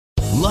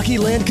Lucky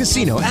Land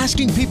Casino,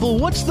 asking people,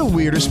 what's the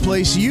weirdest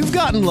place you've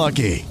gotten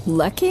lucky?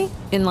 Lucky?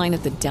 In line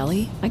at the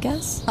deli, I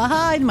guess?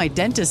 Aha, in my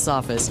dentist's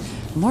office.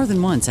 More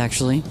than once,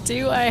 actually.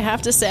 Do I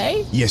have to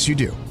say? Yes, you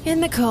do. In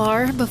the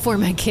car before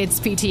my kids'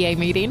 PTA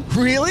meeting.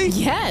 Really?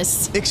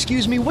 Yes.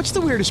 Excuse me, what's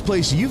the weirdest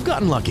place you've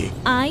gotten lucky?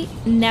 I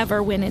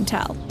never win and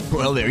tell.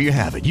 Well, there you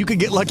have it. You can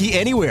get lucky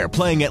anywhere,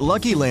 playing at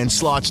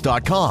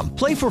LuckyLandSlots.com.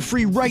 Play for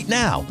free right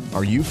now.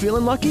 Are you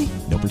feeling lucky?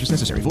 No purchase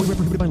necessary. Void where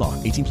prohibited by law.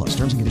 18 plus.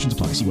 Terms and conditions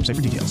apply. See website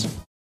for details.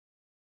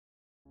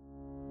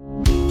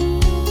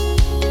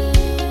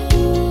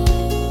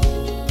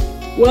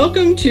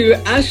 Welcome to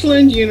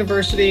Ashland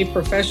University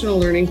Professional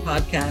Learning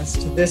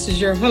Podcast. This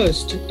is your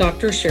host,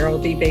 Dr.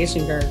 Cheryl D.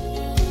 Basinger.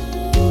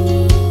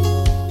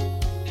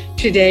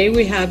 Today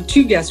we have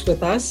two guests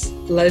with us,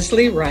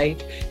 Leslie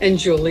Wright and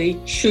Julie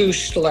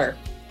Schlueter.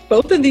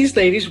 Both of these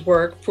ladies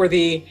work for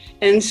the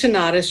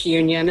Encinitas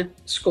Union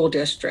School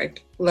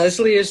District.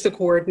 Leslie is the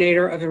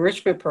coordinator of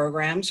enrichment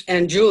programs,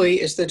 and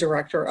Julie is the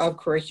director of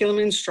curriculum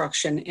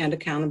instruction and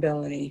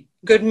accountability.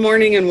 Good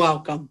morning and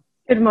welcome.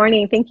 Good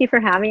morning. Thank you for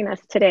having us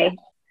today.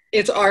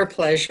 It's our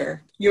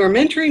pleasure. Your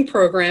mentoring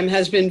program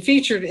has been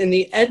featured in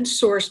the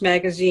EdSource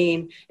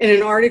magazine in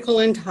an article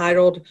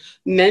entitled,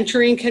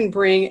 Mentoring Can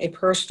Bring a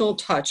Personal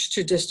Touch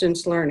to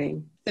Distance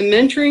Learning. The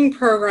mentoring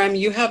program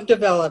you have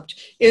developed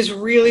is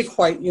really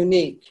quite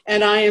unique,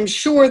 and I am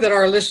sure that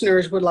our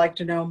listeners would like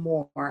to know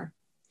more.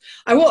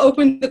 I will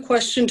open the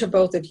question to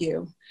both of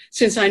you,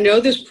 since I know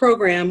this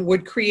program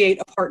would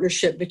create a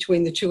partnership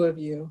between the two of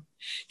you.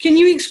 Can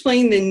you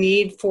explain the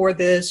need for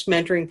this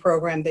mentoring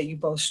program that you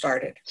both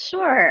started?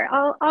 Sure.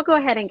 I'll go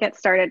ahead and get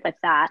started with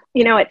that.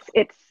 You know,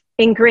 it's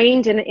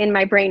ingrained in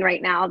my brain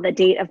right now, the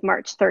date of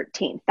March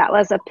 13th. That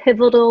was a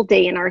pivotal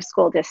day in our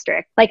school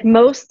district. Like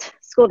most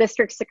school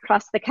districts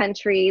across the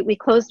country, we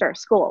closed our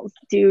schools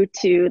due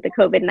to the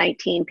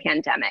COVID-19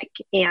 pandemic.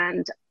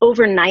 And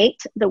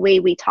overnight, the way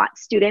we taught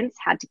students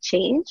had to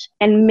change.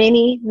 And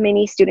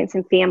many students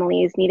and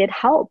families needed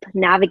help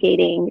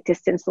navigating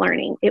distance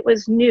learning. It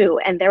was new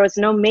and there was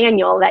no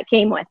manual that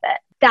came with it.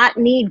 That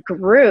need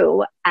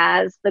grew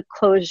as the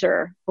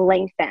closure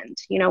lengthened.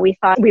 You know, we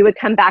thought we would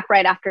come back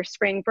right after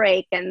spring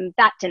break, and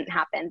that didn't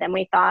happen. Then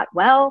we thought,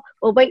 well,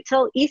 we'll wait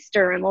till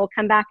Easter and we'll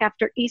come back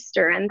after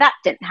Easter, and that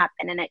didn't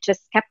happen. And it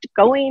just kept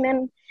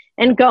going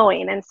and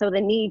going. And so the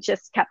need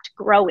just kept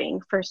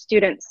growing for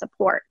student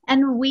support.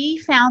 And we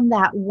found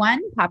that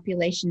one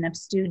population of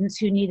students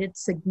who needed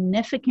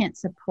significant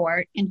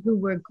support and who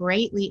were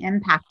greatly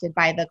impacted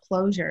by the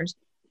closures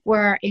were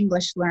our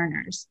English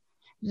learners.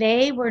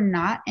 They were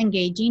not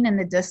engaging in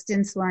the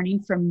distance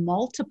learning for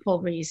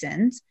multiple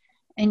reasons,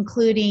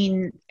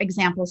 including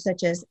examples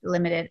such as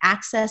limited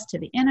access to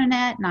the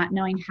internet, not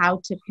knowing how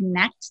to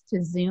connect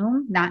to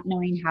Zoom, not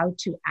knowing how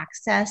to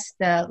access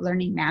the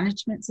learning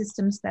management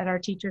systems that our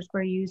teachers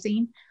were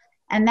using.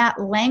 And that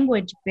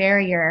language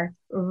barrier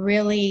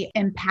really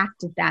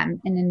impacted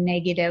them in a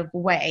negative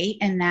way,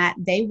 in that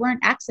they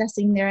weren't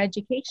accessing their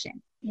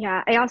education.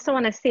 Yeah, I also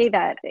want to say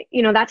that,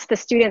 you know, that's the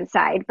student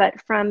side, but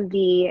from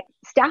the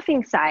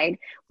staffing side,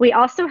 we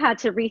also had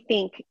to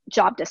rethink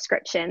job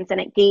descriptions,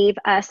 and it gave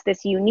us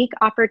this unique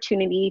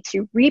opportunity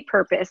to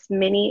repurpose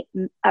many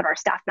of our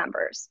staff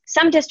members.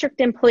 Some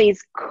district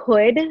employees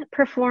could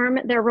perform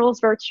their roles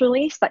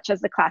virtually, such as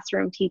the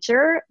classroom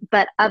teacher,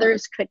 but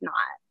others could not.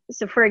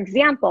 So for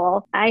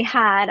example, I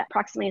had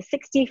approximately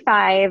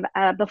 65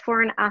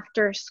 before and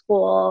after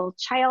school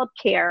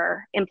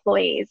childcare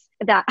employees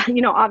that,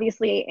 you know,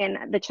 obviously in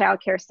the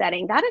childcare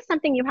setting, that is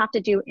something you have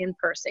to do in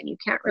person. You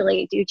can't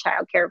really do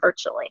childcare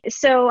virtually.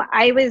 So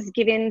I was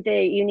given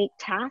the unique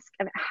task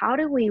of how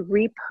do we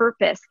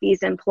repurpose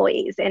these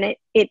employees? And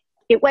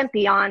it went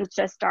beyond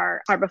just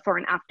our before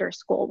and after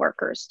school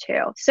workers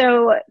too.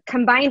 So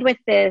combined with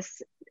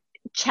this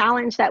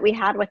challenge that we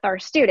had with our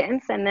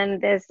students, and then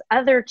this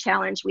other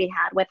challenge we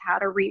had with how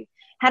do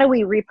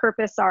we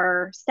repurpose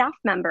our staff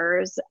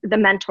members, the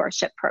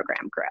mentorship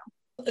program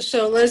grew.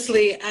 So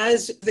Leslie,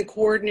 as the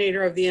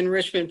coordinator of the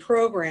enrichment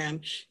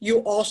program, you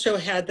also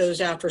had those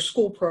after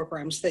school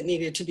programs that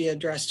needed to be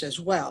addressed as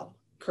well,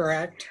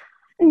 correct?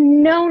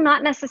 No,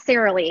 not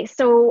necessarily.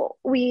 So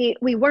we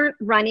weren't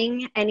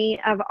running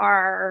any of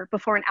our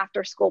before and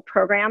after school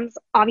programs,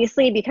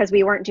 obviously, because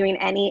we weren't doing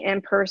any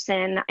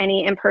in-person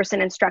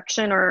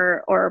instruction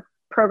or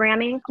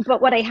programming.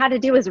 But what I had to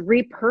do is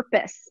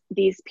repurpose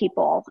these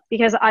people,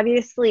 because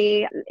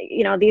obviously,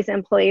 you know, these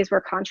employees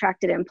were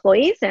contracted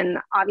employees, and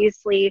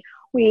obviously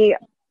we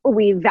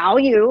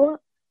value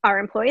our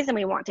employees and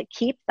we want to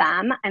keep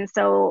them. And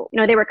so, you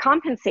know, they were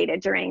compensated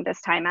during this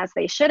time as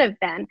they should have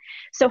been.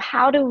 So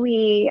how do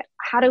we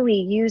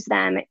use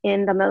them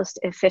in the most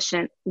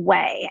efficient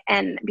way?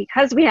 And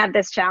because we had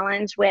this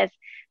challenge with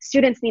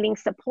students needing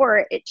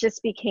support, it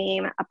just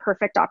became a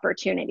perfect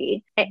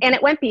opportunity. And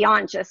it went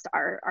beyond just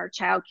our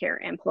childcare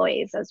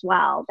employees as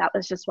well. That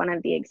was just one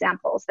of the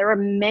examples. There were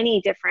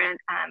many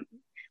different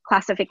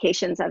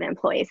classifications of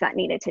employees that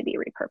needed to be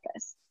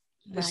repurposed.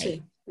 I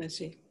see.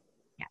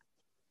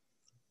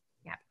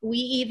 Yeah. We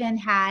even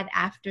had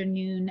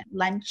afternoon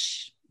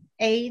lunch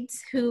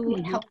aides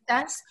who helped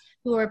us,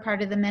 who were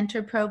part of the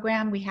mentor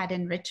program. We had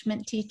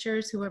enrichment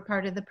teachers who were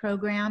part of the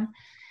program.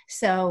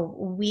 So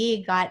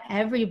we got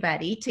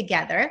everybody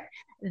together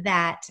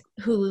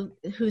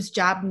whose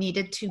job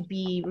needed to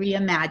be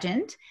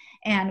reimagined.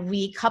 And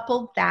we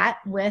coupled that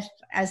with,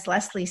 as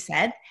Leslie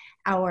said,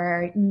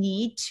 our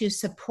need to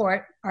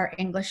support our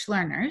English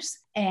learners.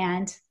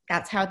 And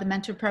that's how the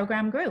mentor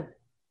program grew.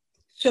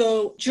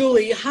 So,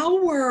 Julie,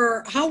 how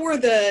were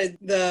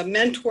the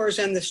mentors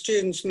and the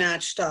students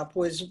matched up?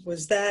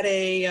 Was that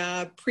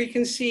a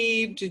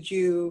preconceived? Did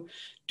you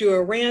do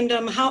a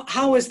random?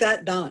 How was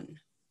that done?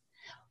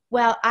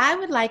 Well, I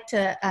would like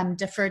to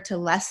defer to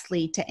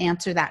Leslie to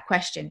answer that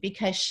question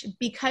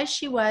because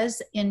she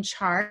was in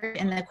charge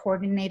and the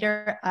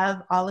coordinator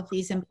of all of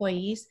these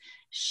employees.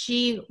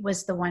 She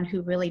was the one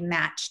who really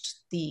matched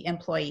the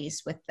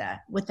employees with the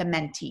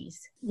mentees.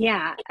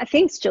 Yeah,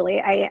 thanks, Julie.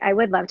 I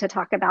would love to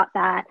talk about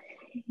that.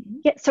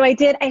 Yeah, so I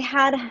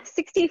had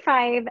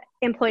 65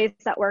 employees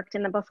that worked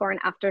in the before and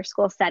after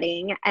school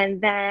setting, and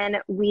then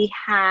we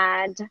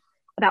had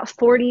about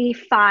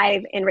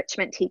 45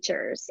 enrichment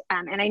teachers,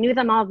 and I knew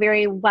them all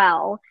very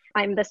well.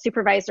 I'm the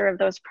supervisor of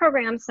those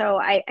programs, so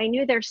I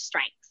knew their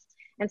strengths.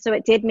 And so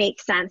it did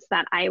make sense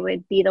that I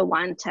would be the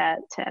one to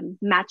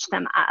match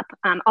them up.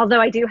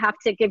 Although I do have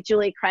to give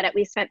Julie credit.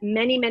 We spent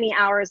many, many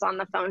hours on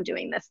the phone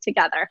doing this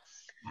together.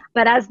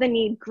 But as the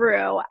need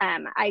grew,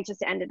 I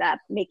just ended up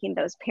making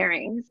those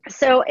pairings.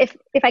 So if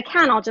I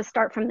can, I'll just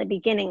start from the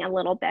beginning a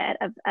little bit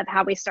of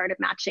how we started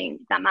matching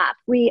them up.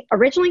 We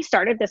originally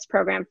started this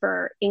program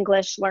for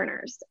English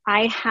learners.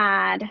 I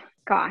had,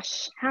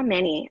 how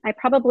many? I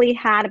probably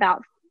had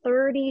about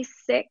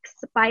 36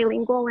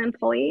 bilingual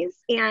employees.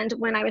 And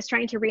when I was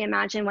trying to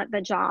reimagine what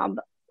the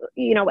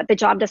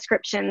job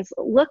descriptions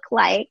look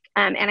like,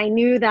 and I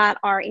knew that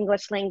our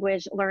English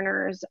language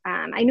learners,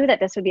 I knew that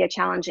this would be a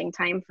challenging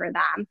time for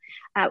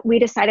them. We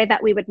decided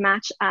that we would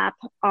match up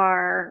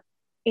our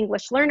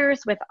English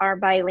learners with our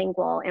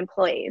bilingual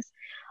employees.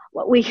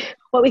 What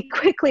we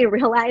quickly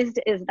realized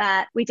is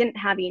that we didn't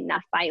have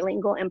enough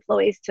bilingual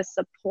employees to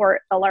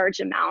support a large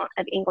amount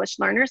of English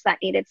learners that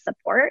needed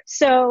support.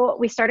 So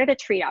we started a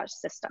triage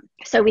system.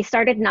 So we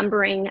started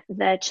numbering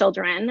the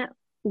children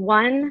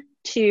 1,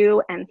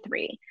 2, and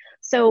 3.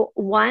 So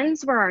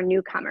ones were our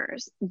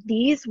newcomers.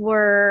 These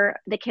were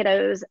the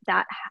kiddos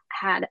that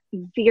had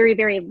very,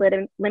 very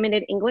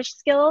limited English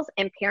skills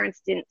and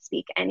parents didn't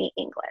speak any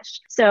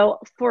English. So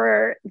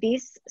for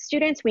these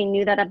students, we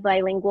knew that a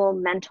bilingual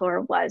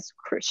mentor was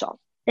crucial.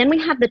 Then we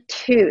have the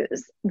 2s.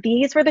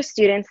 These were the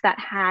students that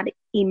had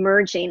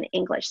emerging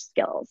English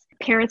skills.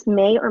 Parents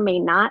may or may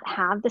not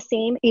have the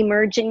same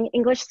emerging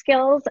English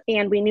skills,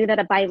 and we knew that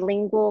a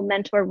bilingual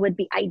mentor would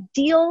be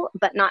ideal,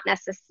 but not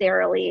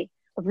necessarily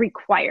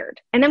required.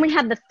 And then we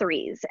had the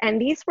 3s,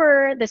 and these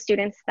were the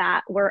students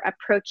that were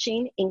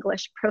approaching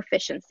English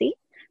proficiency.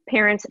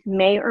 Parents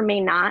may or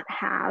may not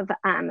have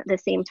the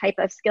same type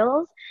of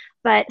skills,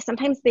 but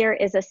sometimes there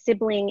is a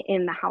sibling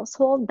in the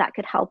household that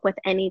could help with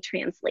any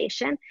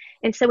translation.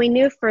 And so we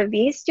knew for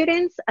these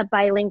students, a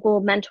bilingual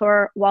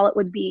mentor, while it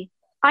would be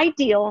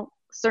ideal,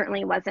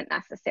 certainly wasn't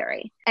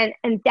necessary.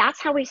 And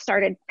that's how we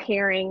started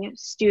pairing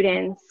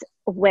students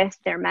with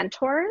their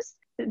mentors.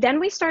 Then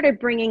we started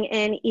bringing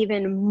in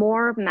even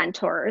more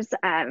mentors.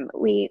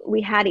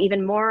 We had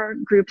even more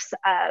groups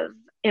of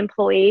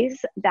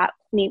employees that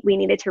we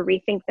needed to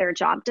rethink their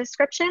job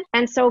description.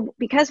 And so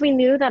because we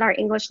knew that our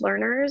English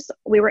learners,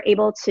 we were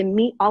able to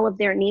meet all of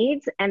their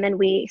needs, and then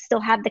we still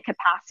had the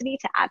capacity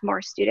to add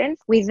more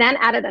students, we then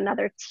added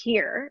another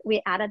tier.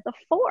 We added the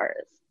 4s.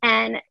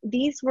 And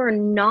these were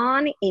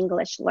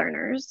non-English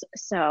learners.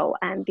 So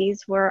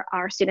these were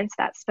our students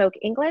that spoke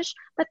English,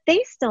 but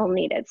they still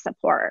needed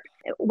support,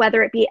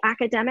 whether it be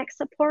academic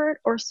support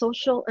or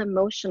social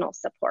emotional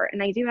support.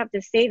 And I do have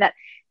to say that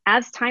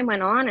as time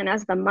went on and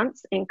as the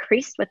months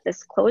increased with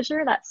this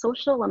closure, that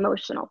social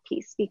emotional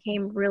piece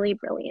became really,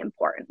 really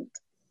important.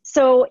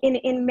 So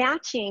in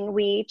matching,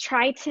 we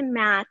tried to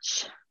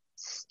match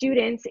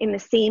students in the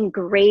same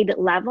grade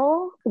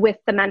level with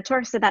the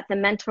mentor so that the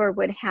mentor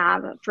would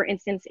have, for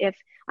instance, if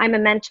I'm a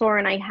mentor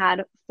and I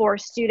had 4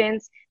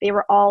 students, they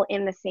were all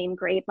in the same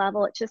grade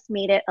level. It just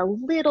made it a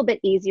little bit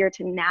easier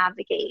to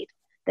navigate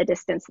the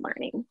distance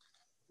learning.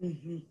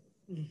 Mm-hmm.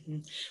 Mm-hmm.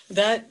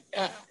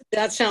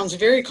 That sounds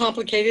very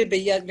complicated,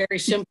 but yet very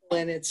simple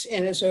in its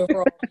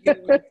overall. You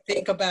would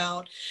think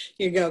about,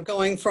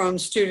 going from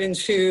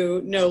students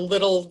who know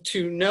little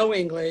to no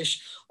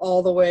English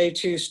all the way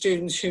to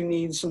students who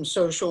need some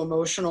social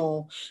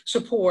emotional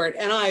support.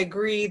 And I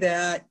agree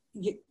that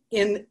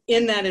in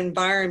that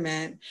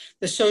environment,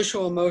 the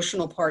social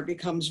emotional part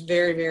becomes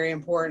very, very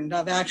important.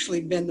 I've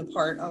actually been the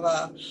part of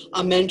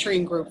a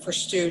mentoring group for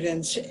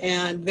students,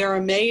 and they're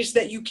amazed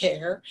that you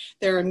care.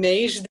 They're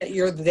amazed that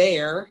you're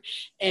there.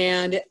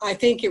 And I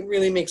think it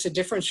really makes a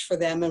difference for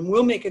them and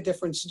will make a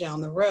difference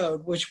down the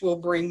road, which will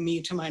bring me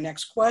to my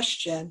next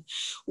question.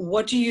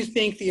 What do you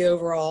think the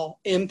overall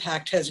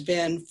impact has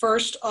been,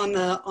 first on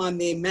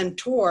the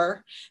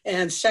mentor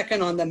and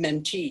second on the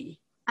mentee?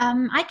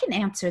 I can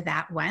answer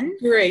that one.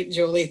 Great,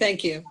 Julie.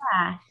 Thank you.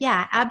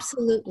 Yeah,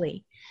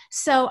 absolutely.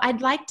 So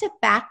I'd like to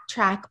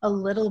backtrack a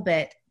little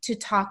bit to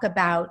talk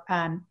about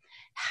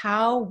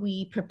how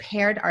we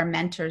prepared our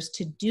mentors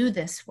to do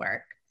this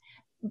work,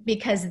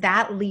 because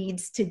that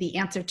leads to the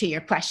answer to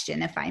your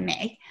question, if I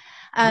may.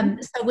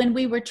 So when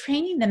we were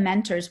training the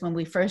mentors, when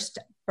we first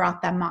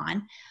brought them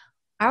on,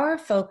 our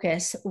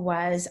focus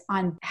was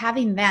on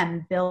having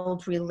them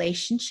build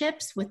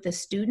relationships with the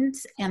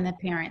students and the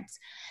parents.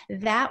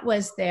 That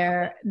was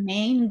their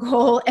main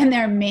goal and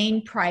their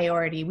main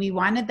priority. We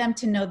wanted them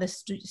to know the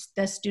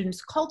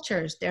students'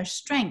 cultures, their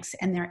strengths,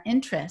 and their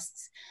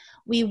interests.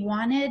 We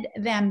wanted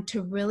them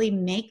to really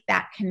make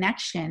that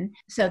connection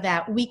so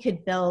that we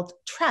could build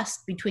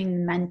trust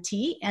between the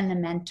mentee and the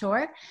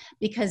mentor,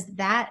 because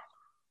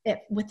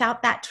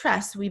without that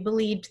trust, we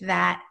believed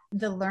that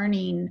the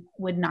learning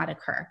would not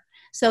occur.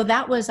 So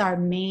that was our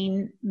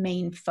main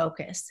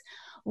focus.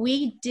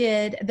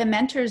 The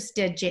mentors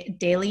did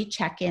daily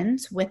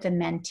check-ins with the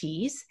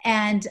mentees,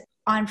 and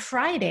on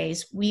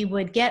Fridays, we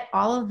would get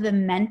all of the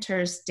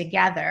mentors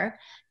together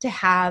to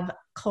have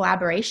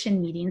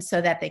collaboration meetings so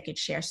that they could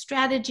share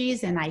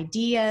strategies and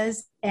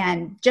ideas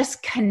and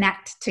just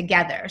connect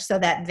together so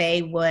that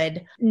they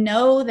would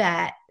know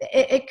that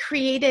it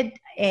created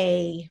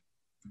a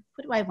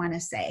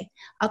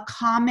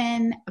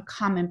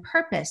common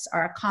purpose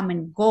or a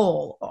common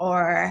goal,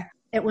 or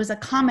it was a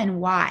common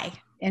why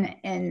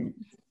in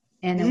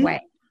a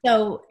way.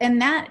 So,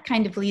 and that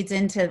kind of leads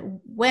into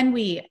when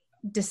we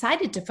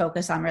decided to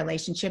focus on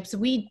relationships,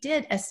 we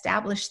did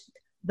establish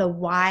the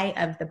why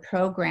of the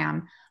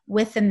program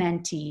with the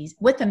mentors,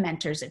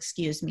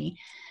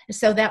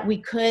 so that we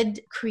could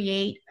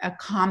create a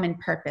common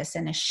purpose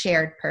and a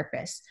shared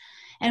purpose.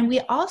 And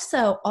we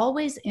also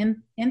always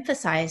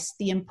emphasized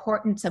the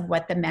importance of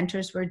what the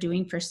mentors were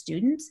doing for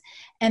students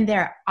and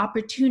their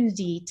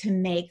opportunity to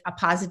make a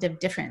positive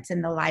difference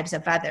in the lives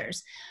of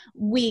others.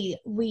 We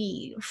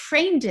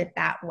framed it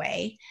that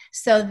way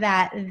so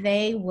that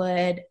they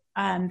would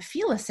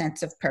feel a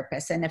sense of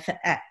purpose and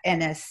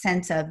a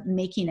sense of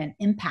making an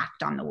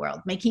impact on the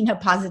world, making a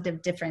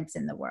positive difference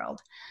in the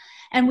world.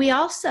 And we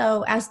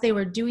also, as they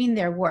were doing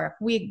their work,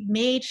 we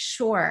made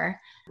sure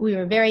we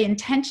were very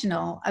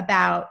intentional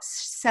about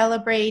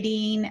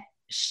celebrating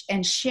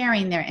and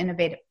sharing their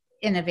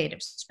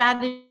innovative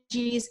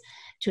strategies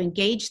to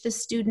engage the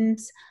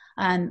students.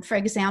 For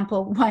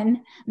example,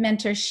 one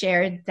mentor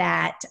shared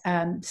that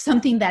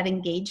something that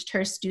engaged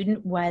her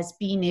student was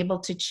being able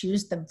to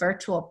choose the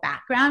virtual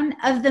background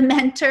of the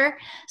mentor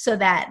so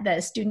that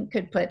the student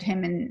could put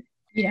him in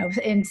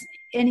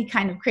any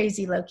kind of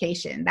crazy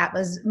location. That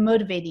was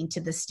motivating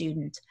to the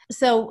student.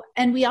 So,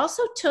 and we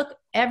also took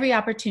every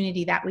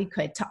opportunity that we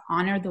could to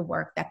honor the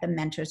work that the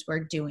mentors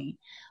were doing.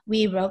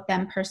 We wrote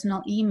them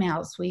personal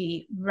emails.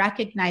 We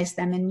recognized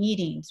them in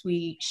meetings.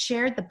 We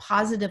shared the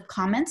positive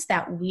comments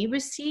that we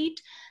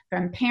received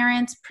from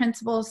parents,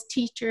 principals,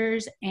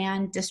 teachers,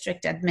 and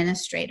district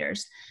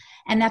administrators.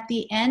 And at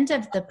the end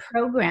of the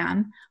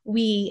program,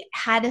 we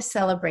had a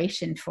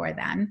celebration for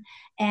them.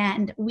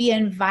 And we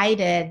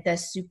invited the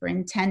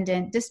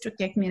superintendent, district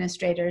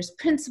administrators,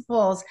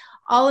 principals,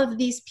 all of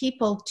these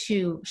people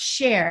to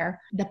share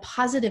the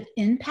positive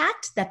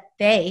impact that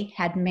they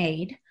had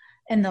made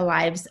in the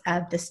lives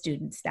of the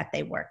students that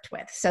they worked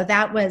with. So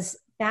that was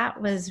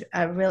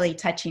a really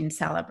touching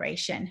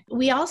celebration.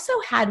 We also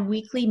had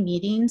weekly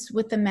meetings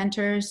with the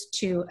mentors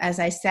to, as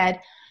I said,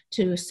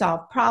 to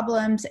solve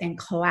problems and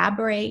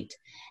collaborate.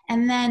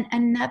 And then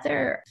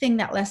another thing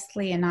that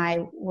Leslie and I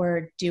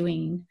were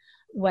doing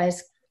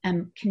was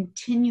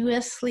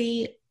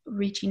continuously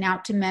reaching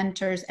out to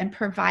mentors and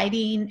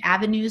providing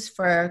avenues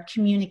for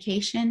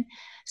communication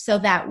so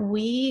that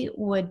we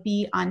would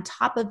be on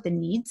top of the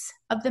needs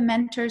of the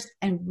mentors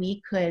and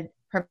we could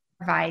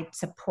provide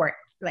support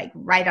like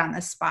right on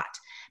the spot,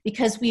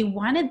 because we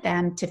wanted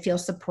them to feel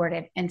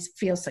supported and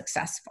feel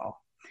successful.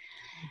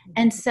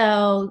 And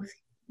so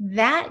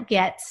that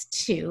gets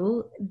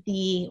to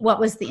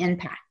what was the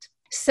impact.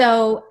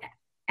 So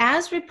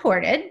as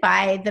reported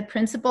by the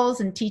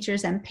principals and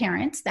teachers and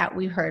parents that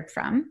we heard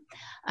from,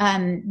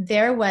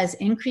 there was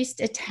increased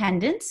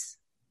attendance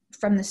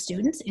from the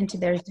students into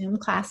their Zoom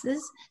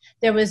classes.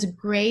 There was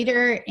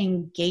greater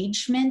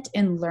engagement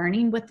in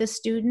learning with the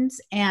students.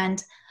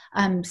 And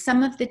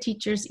some of the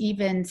teachers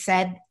even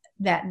said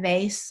that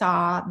they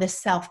saw the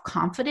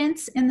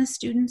self-confidence in the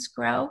students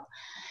grow.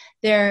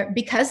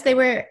 Because they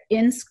were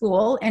in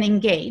school and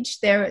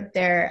engaged,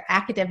 their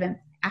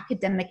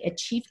academic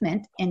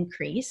achievement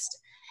increased.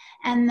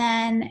 And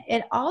then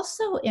it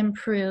also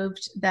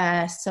improved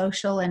the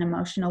social and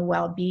emotional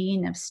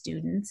well-being of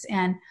students.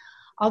 And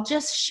I'll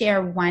just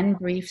share one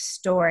brief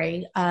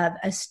story of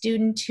a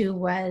student who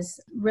was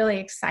really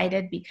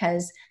excited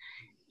because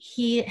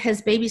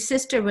his baby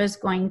sister was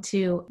going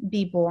to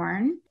be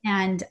born.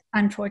 And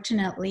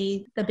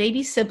unfortunately, the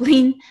baby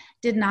sibling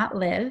did not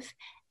live.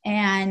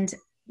 And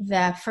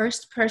the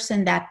first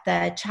person that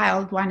the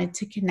child wanted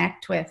to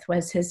connect with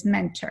was his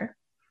mentor.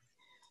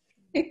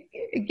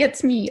 It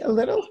gets me a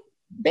little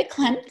bit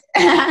clamped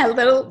a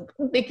little,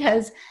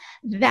 because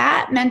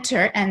that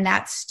mentor and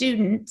that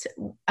student,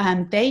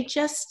 they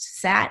just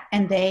sat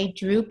and they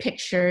drew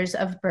pictures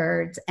of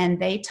birds and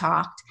they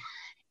talked.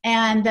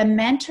 And the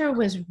mentor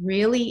was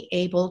really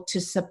able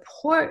to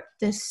support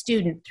the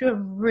student through a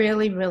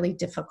really, really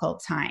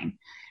difficult time.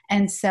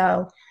 And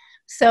so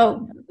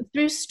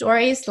through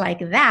stories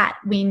like that,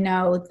 we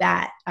know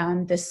that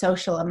the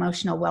social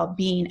emotional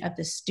well-being of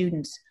the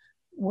students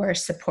were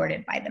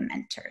supported by the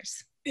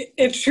mentors.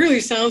 It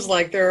truly sounds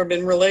like there have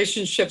been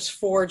relationships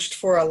forged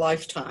for a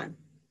lifetime.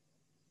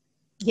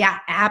 Yeah,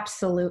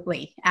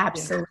 absolutely.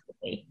 Absolutely.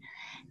 Yeah.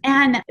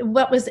 And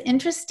what was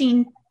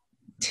interesting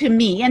to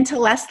me and to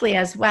Leslie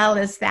as well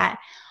is that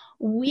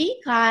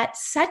we got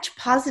such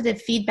positive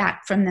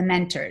feedback from the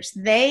mentors.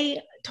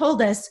 They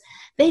told us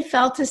they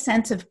felt a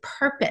sense of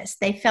purpose.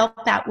 They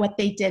felt that what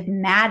they did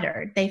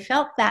mattered. They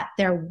felt that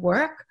their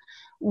work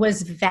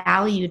was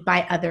valued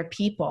by other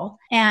people.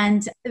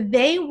 And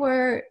they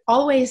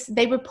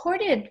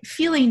reported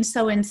feeling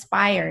so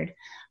inspired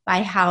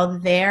by how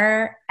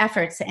their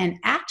efforts and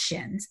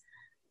actions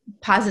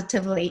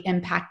positively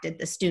impacted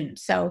the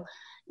students. So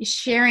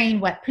sharing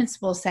what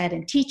principals said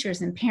and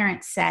teachers and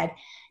parents said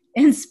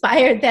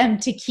inspired them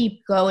to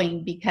keep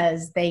going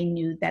because they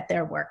knew that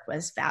their work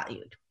was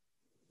valued.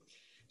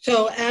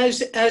 So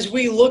as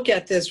we look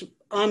at this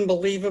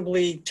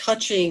unbelievably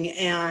touching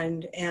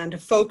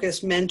and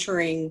focused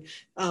mentoring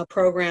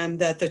program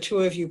that the two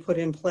of you put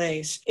in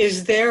place,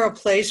 is there a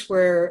place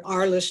where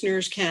our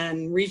listeners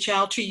can reach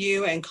out to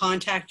you and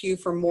contact you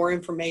for more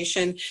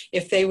information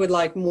if they would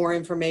like more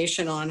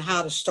information on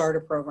how to start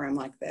a program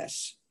like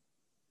this?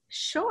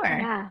 Sure.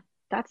 Yeah,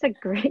 that's a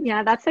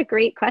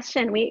great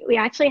question. We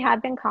actually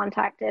have been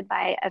contacted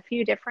by a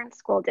few different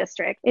school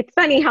districts. It's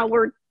funny how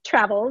word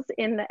travels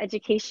in the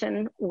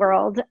education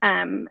world,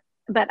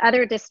 but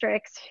other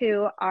districts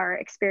who are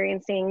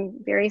experiencing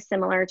very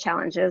similar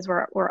challenges.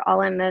 We're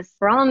all in this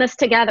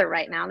together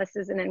right now. This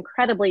is an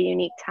incredibly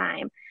unique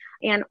time.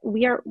 And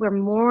we're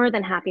more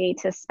than happy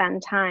to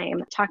spend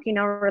time talking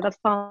over the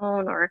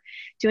phone or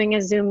doing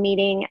a Zoom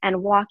meeting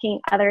and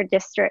walking other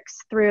districts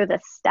through the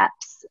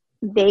steps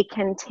they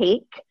can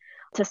take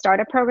to start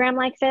a program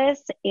like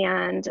this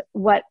and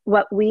what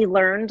we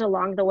learned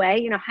along the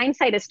way.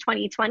 Hindsight is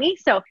 20/20.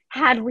 So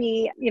had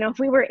we, if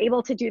we were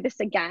able to do this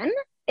again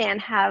and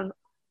have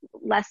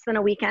more than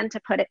a weekend to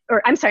put it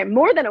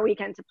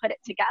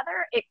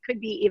together, it could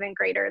be even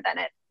greater than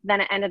it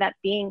ended up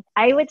being.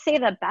 I would say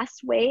the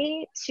best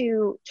way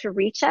to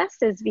reach us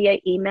is via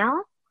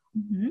email.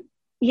 Mm-hmm.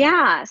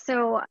 Yeah,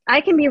 so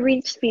I can be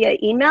reached via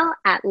email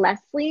at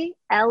Leslie,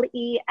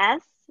 LESLIE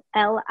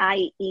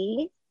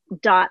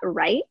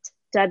 .Wright,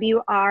 WRIGHT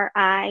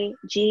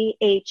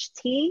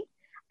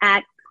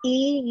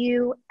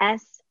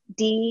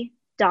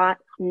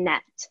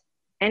 @EUSD.net.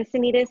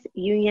 Encinitas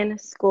Union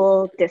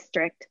School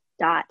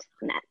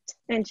District.net.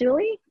 And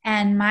Julie?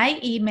 And my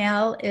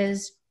email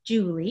is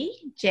Julie,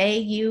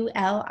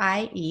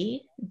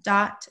 JULIE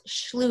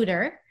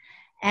 .Schlueter,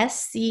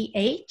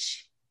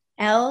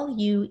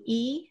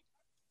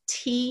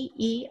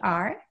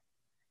 SCHLUETER,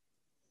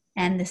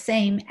 and the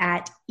same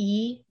at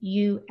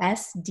EUSD.net.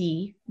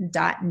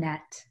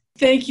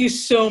 Thank you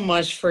so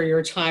much for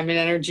your time and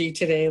energy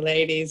today,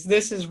 ladies.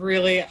 This is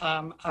really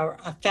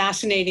a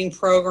fascinating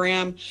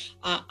program.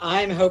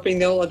 I'm hoping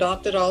they'll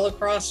adopt it all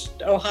across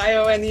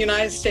Ohio and the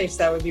United States.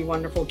 That would be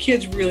wonderful.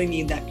 Kids really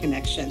need that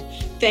connection.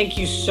 Thank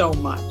you so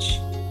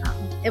much.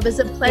 It was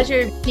a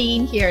pleasure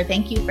being here.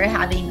 Thank you for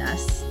having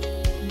us.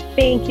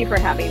 Thank you for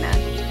having us.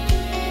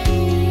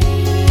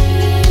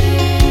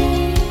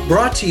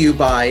 Brought to you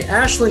by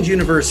Ashland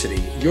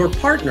University, your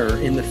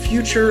partner in the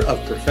future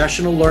of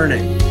professional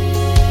learning.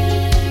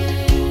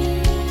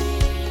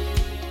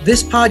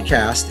 This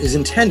podcast is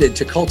intended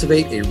to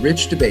cultivate a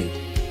rich debate.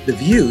 The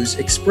views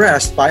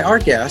expressed by our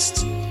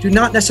guests do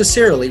not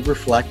necessarily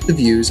reflect the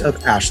views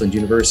of Ashland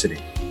University.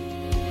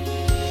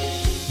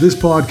 This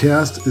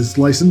podcast is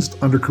licensed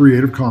under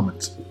Creative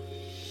Commons.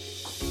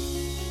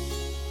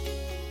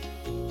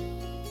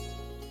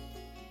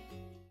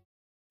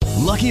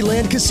 Lucky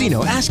Land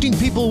Casino, asking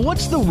people,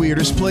 what's the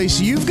weirdest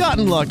place you've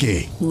gotten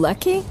lucky?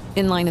 Lucky?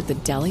 In line at the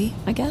deli,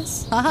 I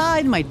guess? Aha,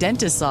 in my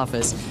dentist's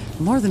office.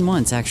 More than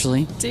once,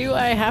 actually. Do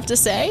I have to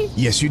say?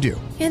 Yes, you do.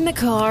 In the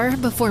car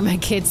before my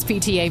kids'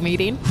 PTA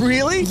meeting.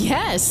 Really?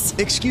 Yes.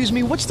 Excuse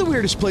me, what's the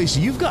weirdest place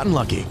you've gotten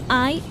lucky?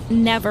 I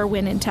never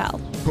win and tell.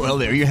 Well,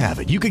 there you have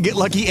it. You can get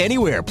lucky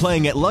anywhere,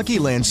 playing at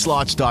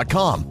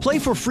LuckyLandSlots.com. Play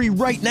for free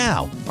right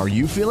now. Are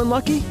you feeling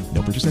lucky?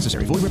 No purchase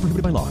necessary. Void where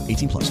prohibited by law.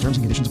 18+. Terms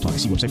and conditions apply.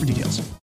 See website for details.